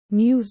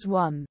News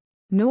 1.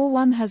 No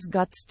one has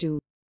guts to.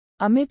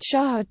 Amit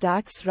Shah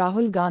attacks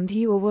Rahul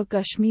Gandhi over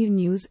Kashmir.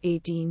 News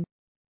 18.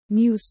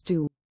 News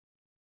 2.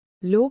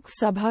 Lok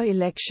Sabha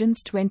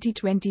Elections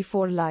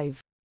 2024 live.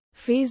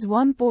 Phase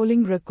 1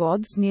 polling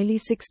records nearly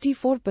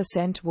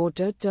 64%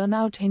 voter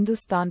turnout.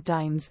 Hindustan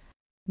Times.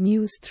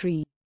 News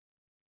 3.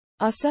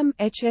 Assam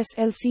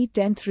HSLC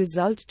 10th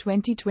result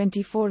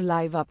 2024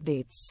 live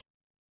updates.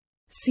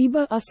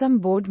 SEBA Assam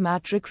board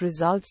Matric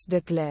results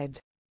declared.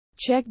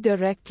 Check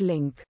direct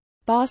link.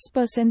 Pass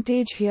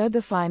percentage here.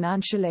 The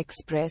Financial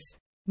Express.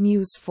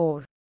 News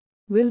 4.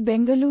 Will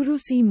Bengaluru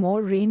see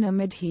more rain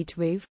amid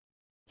heatwave?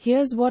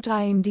 Here's what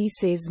IMD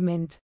says.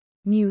 Mint.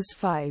 News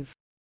 5.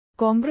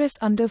 Congress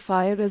under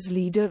fire as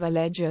leader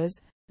Alleges,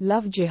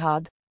 love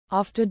Jihad,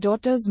 after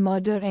daughter's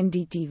murder.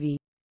 NDTV.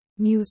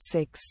 News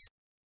 6.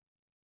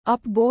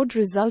 Up board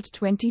result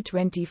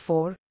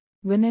 2024.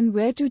 When and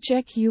where to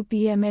check.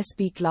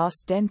 UPMSP class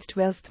 10th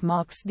 12th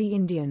marks. The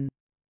Indian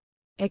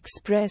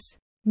Express.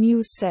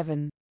 News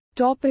 7.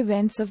 Top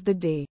events of the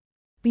day.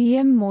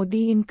 PM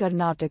Modi in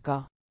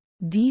Karnataka.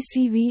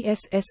 DCV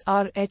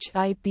SRH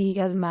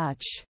IPL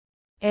match.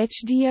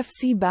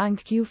 HDFC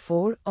Bank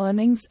Q4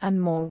 earnings and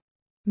more.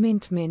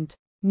 Mint.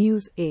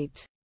 News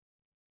 8.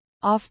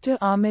 After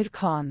Aamir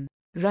Khan,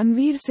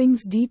 Ranveer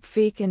Singh's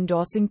deepfake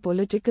endorsing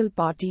political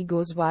party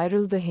goes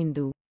viral. The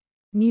Hindu.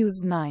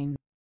 News 9.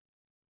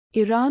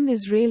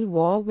 Iran-Israel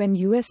war when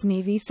US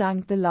Navy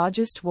sank the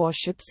largest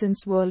warship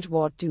since World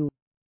War II,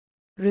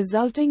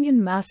 resulting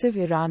in massive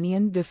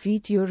Iranian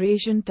defeat.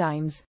 Eurasian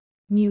Times.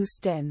 News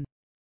 10.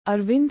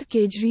 Arvind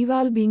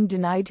Kejriwal being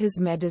denied his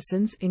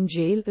medicines in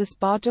jail is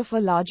part of a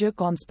larger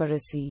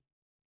conspiracy.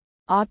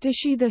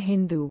 Artishi. The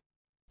Hindu.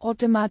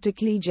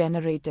 Automatically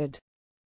generated.